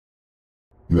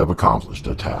You have accomplished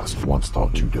a task once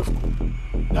thought too difficult.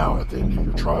 Now, at the end of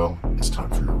your trial, it's time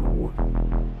for your reward.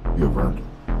 You have earned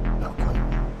it. Now claim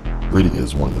it. Lydia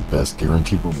is one of the best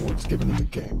guaranteed rewards given in the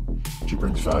game. She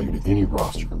brings value to any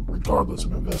roster, regardless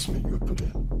of investment you have put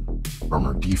in. From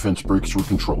her defense breaks through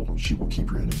control, she will keep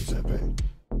your enemies at bay.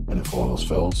 And if all else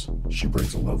fails, she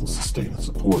brings a level of sustain and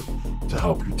support to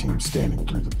help your team standing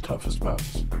through the toughest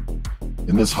battles.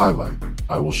 In this highlight,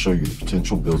 I will show you the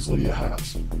potential builds Lydia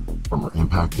has, from her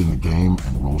impact in the game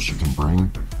and roles she can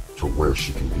bring, to where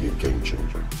she can be a game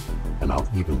changer. And I'll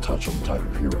even touch on the type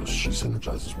of heroes she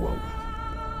synergizes well with.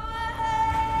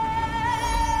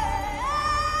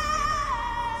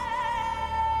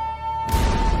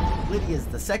 Lydia is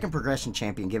the second progression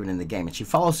champion given in the game, and she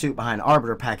follows suit behind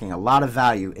Arbiter, packing a lot of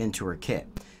value into her kit,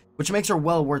 which makes her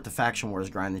well worth the Faction Wars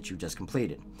grind that you just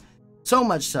completed. So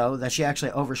much so that she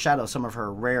actually overshadows some of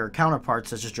her rare counterparts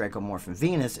such as Dracomorph and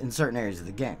Venus in certain areas of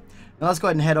the game. Now let's go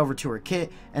ahead and head over to her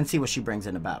kit and see what she brings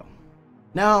into battle.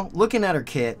 Now, looking at her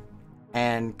kit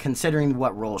and considering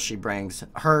what role she brings,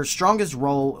 her strongest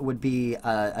role would be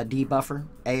a debuffer,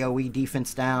 AoE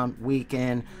defense down,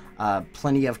 weaken,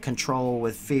 plenty of control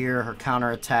with fear, her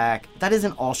counterattack. That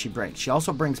isn't all she brings. She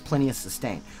also brings plenty of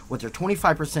sustain. With her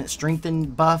 25% strengthen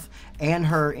buff and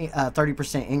her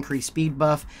 30% increased speed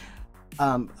buff,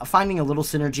 finding a little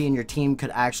synergy in your team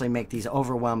could actually make these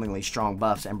overwhelmingly strong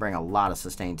buffs and bring a lot of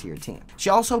sustain to your team. She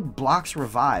also blocks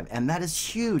revive, and that is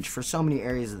huge for so many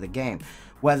areas of the game.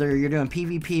 Whether you're doing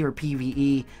PvP or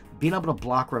PvE, being able to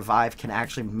block revive can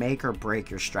actually make or break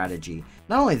your strategy.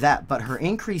 Not only that, but her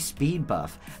increased speed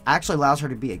buff actually allows her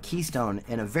to be a keystone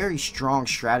in a very strong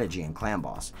strategy in Clan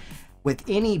Boss. With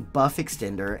any buff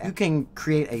extender, you can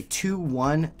create a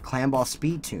 2-1 Clan Boss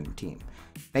speed tune team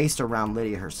based around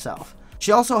Lydia herself.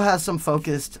 She also has some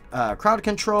focused crowd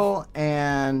control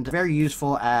and very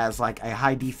useful as like a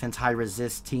high defense, high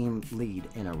resist team lead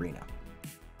in Arena.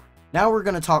 Now we're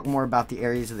going to talk more about the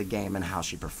areas of the game and how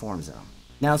she performs in them.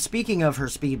 Now, speaking of her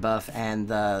speed buff and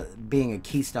being a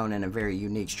keystone in a very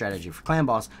unique strategy for Clan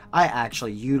Boss, I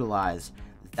actually utilize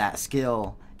that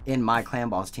skill in my Clan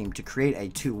Boss team to create a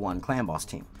 2-1 Clan Boss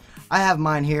team. I have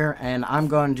mine here, and I'm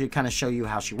going to kind of show you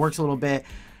how she works a little bit.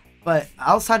 But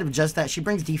outside of just that, she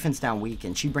brings defense down weak,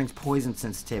 and she brings poison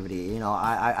sensitivity. You know,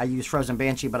 I use Frozen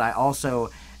Banshee, but I also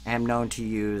am known to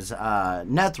use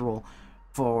Nethril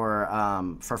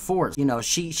for force. You know,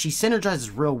 she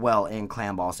synergizes real well in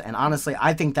Clan Boss, and honestly,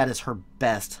 I think that is her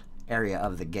best area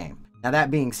of the game. Now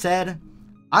that being said,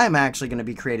 I am actually going to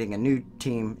be creating a new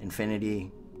team,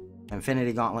 Infinity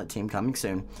Gauntlet team, coming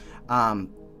soon.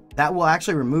 That will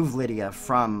actually remove Lydia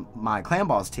from my Clan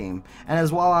Boss team, and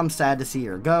as well, I'm sad to see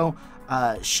her go.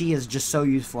 She is just so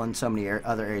useful in so many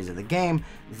other areas of the game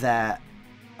that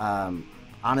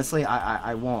honestly,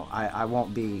 I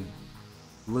won't be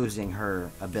losing her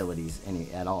abilities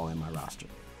at all in my roster.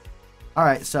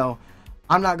 Alright, so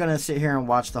I'm not going to sit here and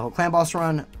watch the whole Clan Boss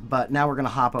run, but now we're going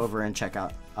to hop over and check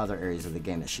out other areas of the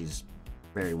game that she's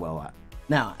very well at.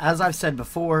 Now, as I've said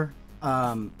before,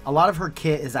 a lot of her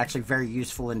kit is actually very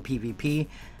useful in PvP,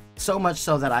 so much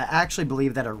so that I actually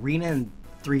believe that Arena and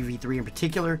 3v3 in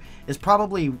particular is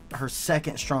probably her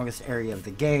second strongest area of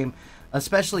the game,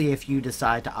 especially if you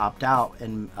decide to opt out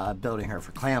and building her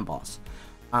for Clan Boss.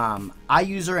 I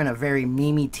use her in a very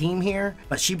memey team here,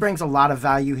 but she brings a lot of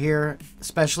value here,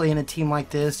 especially in a team like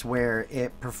this where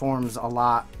it performs a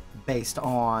lot based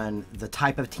on the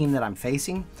type of team that I'm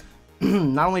facing.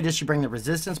 Not only does she bring the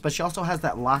resistance, but she also has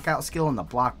that lockout skill and the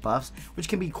block buffs, which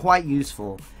can be quite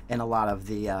useful in a lot of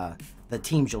the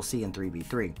teams you'll see in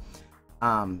 3v3.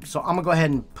 So I'm gonna go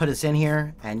ahead and put us in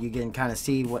here, and you can kind of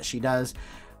see what she does.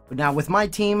 Now with my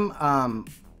team,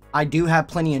 I do have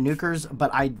plenty of nukers,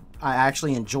 but I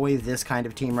actually enjoy this kind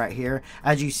of team right here.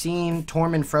 As you've seen,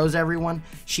 Tormund froze everyone.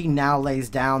 She now lays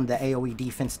down the AoE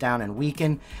defense down and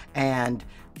weaken, and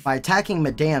by attacking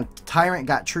Madame, Tyrant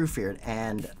got True Feared,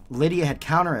 and Lydia had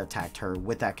counterattacked her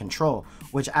with that control,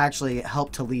 which actually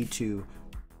helped to lead to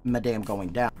Madame going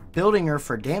down. Building her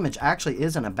for damage actually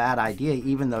isn't a bad idea,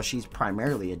 even though she's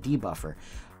primarily a debuffer.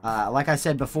 Like I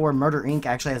said before, Murder Inc.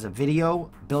 actually has a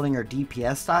video building her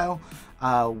DPS style,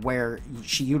 where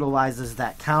she utilizes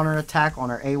that counterattack on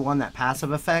her A1, that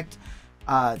passive effect,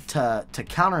 to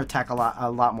counterattack a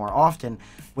lot more often,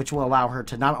 which will allow her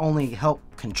to not only help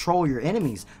control your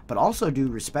enemies, but also do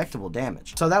respectable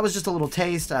damage. So that was just a little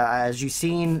taste. As you've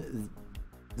seen,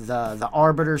 the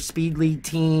Arbiter speed lead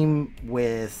team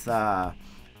with a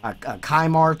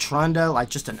Kymar, Trunda, like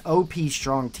just an OP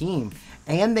strong team,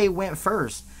 and they went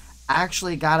first,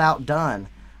 actually got outdone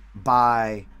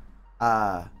by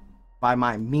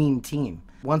my mean team.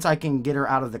 Once I can get her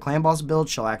out of the clan boss build,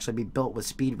 she'll actually be built with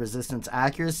speed, resistance,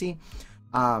 accuracy.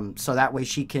 So that way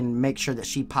she can make sure that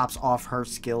she pops off her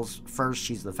skills first.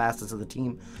 She's the fastest of the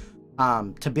team.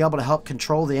 To be able to help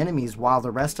control the enemies while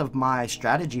the rest of my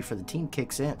strategy for the team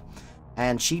kicks in.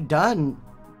 And she done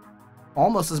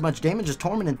almost as much damage as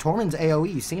Tormund, and Tormund's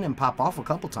AoE, you've seen him pop off a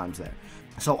couple times there.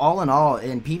 So all in all,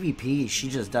 in PvP, she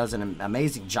just does an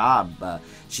amazing job.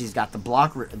 She's got the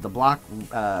block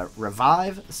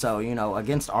revive, so you know,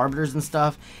 against arbiters and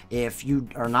stuff, if you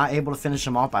are not able to finish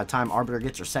them off by the time arbiter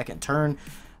gets her second turn,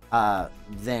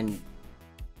 then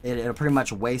it'll pretty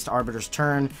much waste arbiter's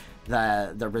turn.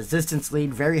 The resistance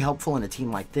lead, very helpful in a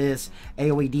team like this.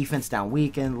 AoE defense down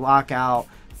weaken, lockout,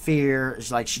 fear.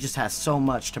 It's like she just has so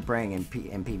much to bring in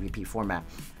PvP format.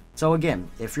 So again,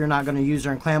 if you're not going to use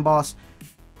her in clan boss,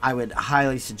 I would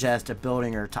highly suggest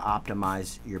building her to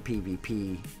optimize your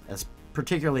PvP, as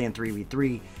particularly in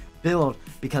 3v3 build,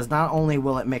 because not only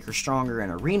will it make her stronger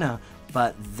in arena,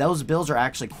 but those builds are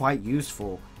actually quite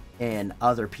useful in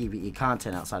other PvE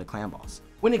content outside of clan boss.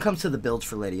 When it comes to the builds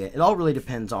for Lydia, it all really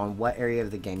depends on what area of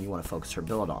the game you want to focus her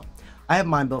build on. I have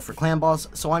mine built for clan boss,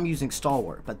 so I'm using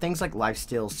stalwart, but things like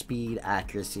lifesteal, speed,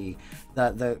 accuracy,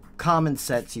 the common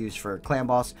sets used for clan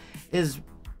boss is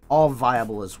all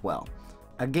viable as well.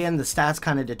 Again, the stats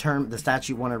kind of determine, the stats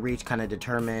you want to reach kind of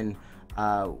determine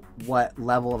what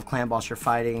level of clan boss you're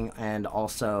fighting, and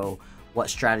also what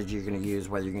strategy you're going to use,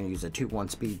 whether you're going to use a 2-1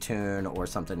 speed tune or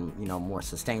something, you know, more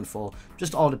sustainful.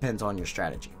 Just all depends on your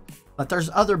strategy. But there's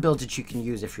other builds that you can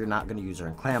use if you're not going to use her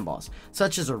in clan boss,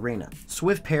 such as arena.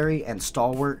 Swift parry and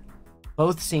stalwart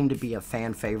both seem to be a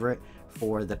fan favorite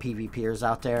for the PvPers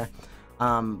out there.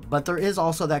 But there is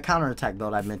also that counterattack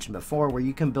build I mentioned before, where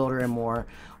you can build her in more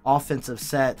offensive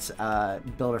sets,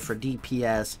 build her for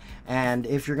DPS, and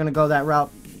if you're going to go that route,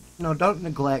 you know, don't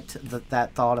neglect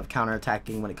that thought of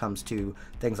counterattacking when it comes to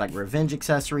things like revenge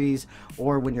accessories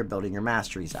or when you're building your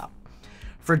masteries out.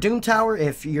 For Doom Tower,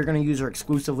 if you're going to use her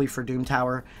exclusively for Doom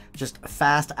Tower, just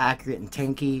fast, accurate, and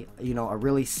tanky, you know, a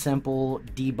really simple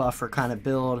debuffer kind of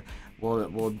build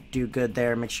will do good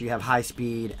there. Make sure you have high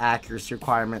speed, accuracy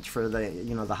requirements for the,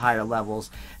 you know, the higher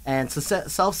levels, and so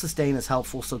self-sustain is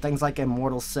helpful. So things like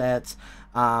immortal sets,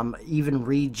 even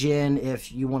regen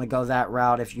if you want to go that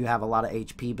route, if you have a lot of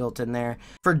HP built in there.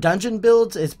 For dungeon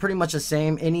builds, it's pretty much the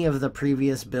same. Any of the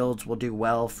previous builds will do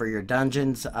well for your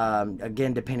dungeons,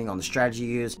 again, depending on the strategy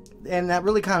you use, and that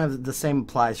really kind of the same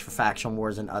applies for faction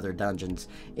wars and other dungeons.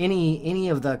 Any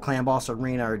of the clan boss,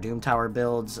 arena, or Doom Tower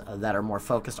builds that are more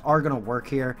focused are going to work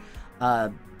here.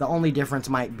 The only difference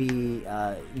might be,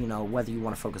 you know, whether you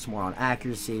want to focus more on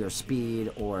accuracy or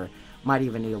speed, or might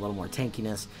even need a little more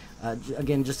tankiness.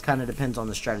 Again, just kind of depends on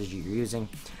the strategy you're using.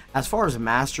 As far as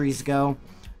masteries go,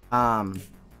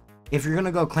 if you're going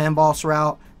to go clan boss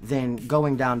route, then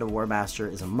going down to War Master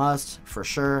is a must for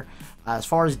sure. As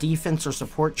far as defense or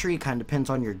support tree, kind of depends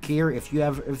on your gear. If you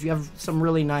have some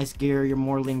really nice gear, you're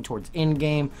more leaning towards in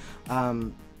game,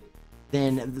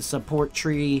 then the support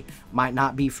tree might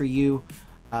not be for you.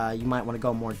 You might want to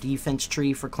go more defense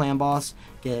tree for clan boss.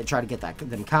 Try to get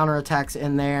them counterattacks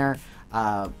in there.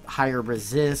 Higher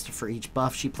resist for each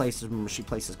buff she places. Remember, she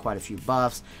places quite a few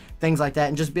buffs, things like that,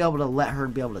 and just be able to let her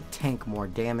be able to tank more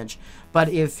damage. But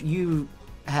if you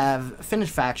have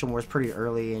finished faction wars pretty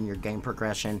early in your game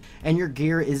progression and your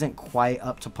gear isn't quite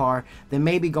up to par, then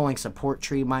maybe going support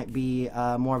tree might be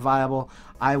more viable.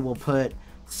 I will put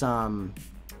some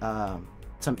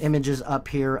images up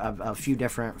here of a few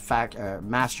different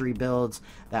mastery builds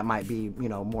that might be, you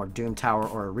know, more Doom Tower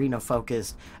or arena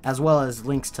focused, as well as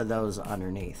links to those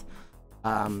underneath.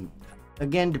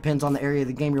 Again, depends on the area of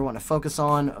the game you're wanting to focus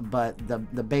on, but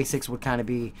the basics would kind of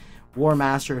be War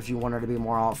Master if you want her to be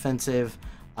more offensive,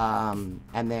 and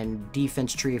then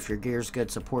defense tree if your gear's good,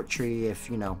 support tree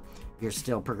if, you know, you're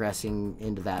still progressing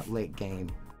into that late game.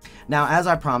 Now, as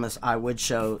I promised, I would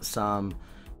show some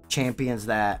champions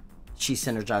that she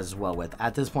synergizes well with.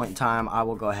 At this point in time, I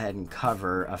will go ahead and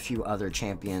cover a few other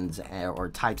champions or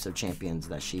types of champions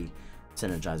that she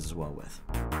synergizes well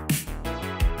with.